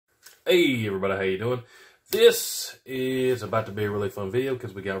Hey everybody, how you doing? This is about to be a really fun video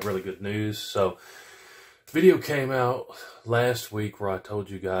because we got really good news. So, video came out last week where I told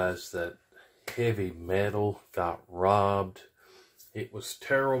you guys that Heavy Metal got robbed. It was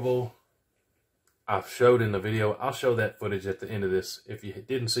terrible. I've showed in the video. I'll show that footage at the end of this. If you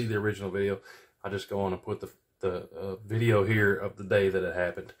didn't see the original video, I'll just go on and put the video here of the day that it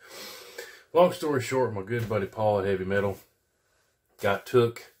happened. Long story short, my good buddy Paul at Heavy Metal got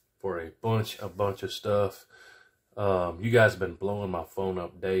took for a bunch of stuff. You guys have been blowing my phone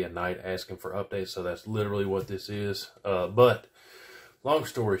up day and night asking for updates, so that's literally what this is. But long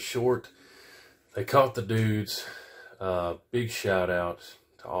story short, they caught the dudes. Big shout out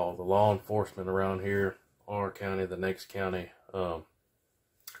to all the law enforcement around here, our county, the next county.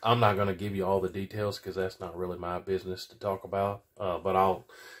 I'm not going to give you all the details because that's not really my business to talk about. But I'll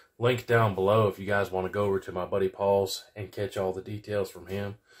link down below if you guys want to go over to my buddy Paul's and catch all the details from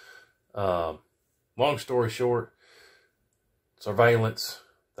him. Long story short, surveillance,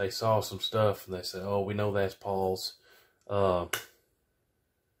 they saw some stuff and they said, oh, we know that's Paul's. And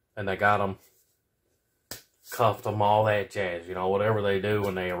they got him, cuffed them, all that jazz, you know, whatever they do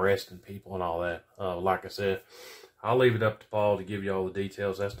when they arrested people and all that. Like I said, I'll leave it up to Paul to give you all the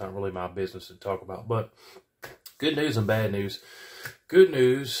details. That's not really my business to talk about. But good news and bad news. Good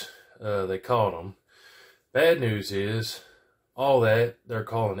news, they caught him. Bad news is, all that they're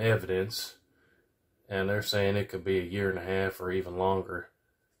calling evidence, and they're saying it could be a year and a half or even longer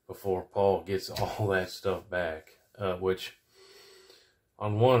before Paul gets all that stuff back, which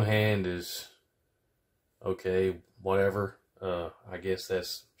on one hand is okay, whatever. I guess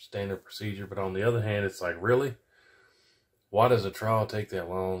that's standard procedure, but on the other hand, it's like, really? Why does a trial take that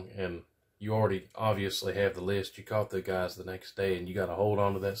long? And you already obviously have the list. You caught the guys the next day, and you got to hold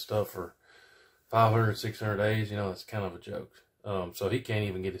on to that stuff for 500, 600 days, you know, that's kind of a joke. So he can't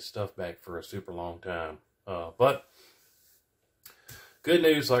even get his stuff back for a super long time. But good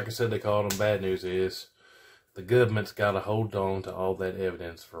news, like I said, they called him. Bad news is the government's got to hold on to all that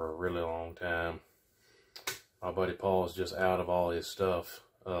evidence for a really long time. My buddy Paul is just out of all his stuff.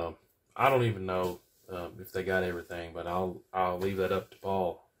 I don't even know if they got everything, but I'll leave that up to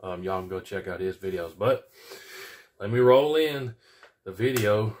Paul. Y'all can go check out his videos. But let me roll in the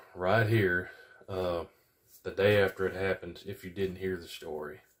video right here. The day after it happened, if you didn't hear the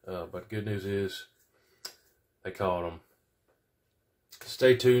story. But good news is, they caught him.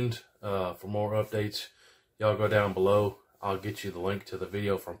 Stay tuned for more updates. Y'all go down below. I'll get you the link to the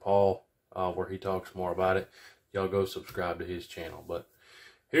video from Paul, where he talks more about it. Y'all go subscribe to his channel. But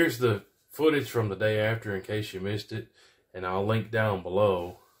here's the footage from the day after in case you missed it. And I'll link down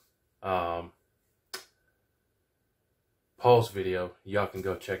below Paul's video. Y'all can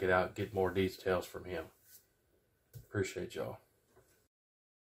go check it out, get more details from him. Appreciate y'all.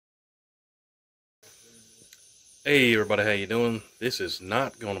 Hey everybody, how you doing? This is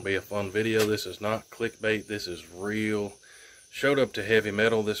not going to be a fun video. This is not clickbait. This is real. Showed up to Heavy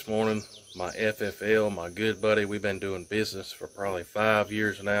Metal this morning. My FFL, my good buddy. We've been doing business for probably 5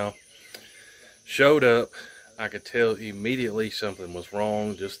 years now. Showed up. I could tell immediately something was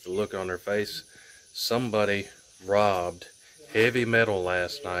wrong. Just the look on their face. Somebody robbed Heavy Metal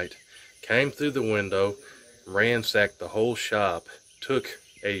last night. Came through the window. Ransacked the whole shop, took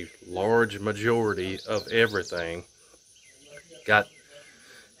a large majority of everything, got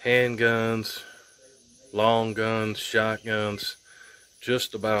handguns, long guns, shotguns,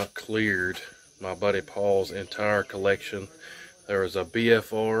 just about cleared my buddy Paul's entire collection. There was a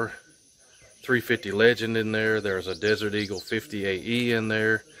BFR 350 Legend in there, there was a Desert Eagle 50 AE in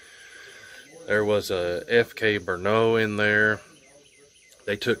there, there was a FK Bernot in there.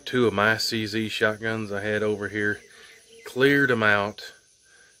 They took 2 of my CZ shotguns I had over here, cleared them out.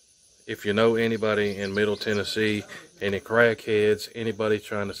 If you know anybody in Middle Tennessee, any crackheads, anybody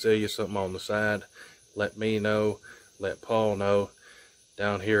trying to sell you something on the side, let me know, let Paul know.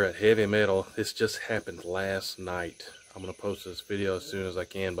 Down here at Heavy Metal, this just happened last night. I'm going to post this video as soon as I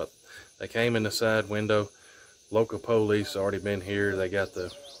can, but they came in the side window. Local police already been here. They got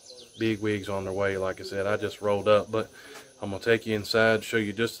the big wigs on their way. Like I said, I just rolled up, but I'm going to take you inside, show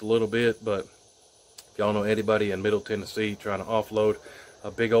you just a little bit, but if y'all know anybody in Middle Tennessee trying to offload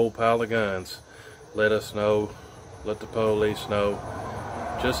a big old pile of guns, let us know, let the police know.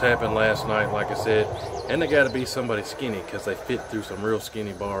 Just happened last night, like I said, and they got to be somebody skinny because they fit through some real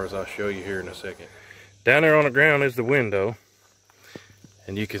skinny bars. I'll show you here in a second. Down there on the ground is the window,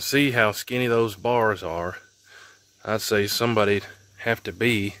 and you can see how skinny those bars are. I'd say somebody'd have to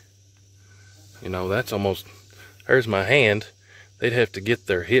be, you know, that's almost... There's my hand. They'd have to get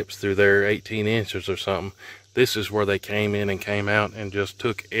their hips through there 18 inches or something. this is where they came in and came out and just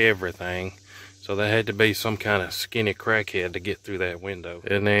took everything. So they had to be some kind of skinny crackhead to get through that window.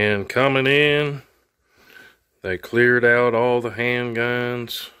 And then coming in, they cleared out all the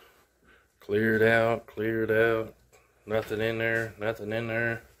handguns. Cleared out. Nothing in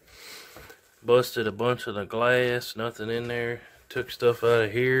there. Busted a bunch of the glass, nothing in there. Took stuff out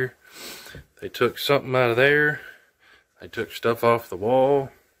of here. They took something out of there. They took stuff off the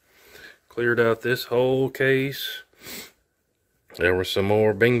wall. Cleared out this whole case. There were some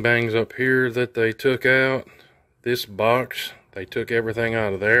more bing bangs up here that they took out. This box, they took everything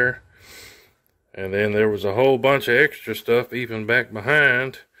out of there. And then there was a whole bunch of extra stuff even back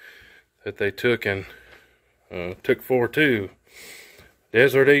behind that they took and took for too.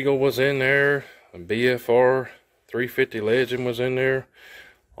 Desert Eagle was in there. A BFR 350 Legend was in there.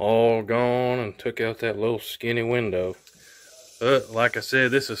 All gone, and took out that little skinny window. But like I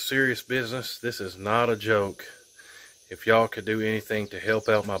said, this is serious business. This is not a joke. If y'all could do anything to help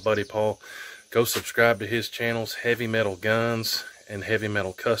out my buddy Paul, go subscribe to his channels, Heavy Metal Guns and Heavy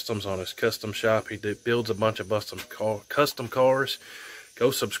Metal Customs, on his custom shop. He builds a bunch of custom cars.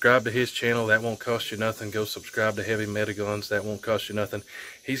 Go subscribe to his channel. That won't cost you nothing. Go subscribe to Heavy Metal Guns. That won't cost you nothing.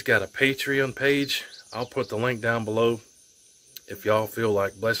 He's got a Patreon page. I'll put the link down below. If y'all feel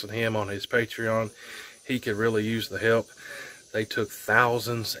like blessing him on his Patreon, he could really use the help. They took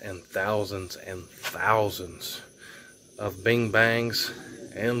thousands and thousands and thousands of bing bangs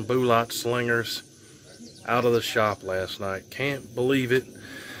and bullet slingers out of the shop last night. Can't believe it.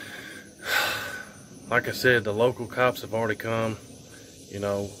 Like I said, the local cops have already come. You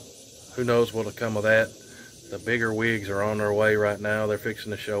know, who knows what'll come of that. The bigger wigs are on their way right now. They're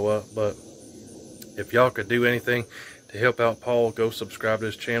fixing to show up. But if y'all could do anything to help out Paul, go subscribe to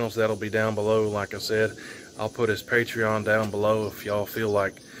his channels. That'll be down below. Like I said, I'll put his Patreon down below. If y'all feel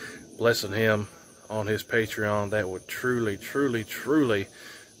like blessing him on his Patreon, that would truly, truly, truly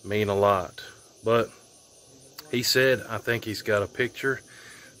mean a lot. But he said, I think he's got a picture.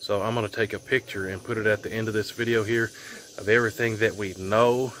 So I'm going to take a picture and put it at the end of this video here of everything that we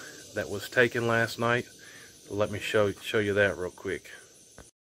know that was taken last night. So let me show you that real quick.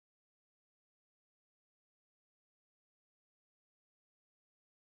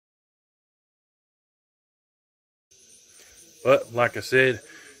 But like I said,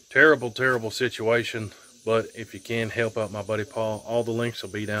 terrible, terrible situation. But if you can help out my buddy Paul, all the links will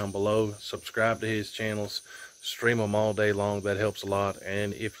be down below. Subscribe to his channels. Stream them all day long. That helps a lot.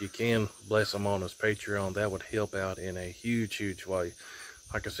 And if you can bless him on his Patreon, that would help out in a huge, huge way.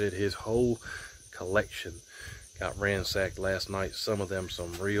 Like I said, his whole collection got ransacked last night. Some of them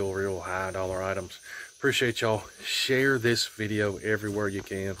some real, real high dollar items. Appreciate y'all. Share this video everywhere you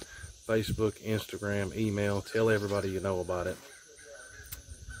can. Facebook, Instagram, email. Tell everybody you know about it.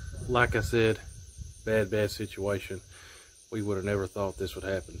 Like I said, bad situation. We would have never thought this would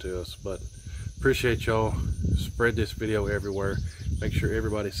happen to us, but appreciate y'all. Spread this video everywhere. Make sure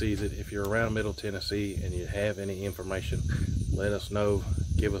everybody sees it. If you're around Middle Tennessee and you have any information, let us know.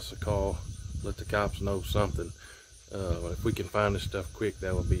 Give us a call. Let the cops know something. If we can find this stuff quick,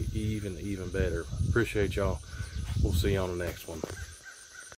 that would be even better. Appreciate y'all. We'll see you on the next one.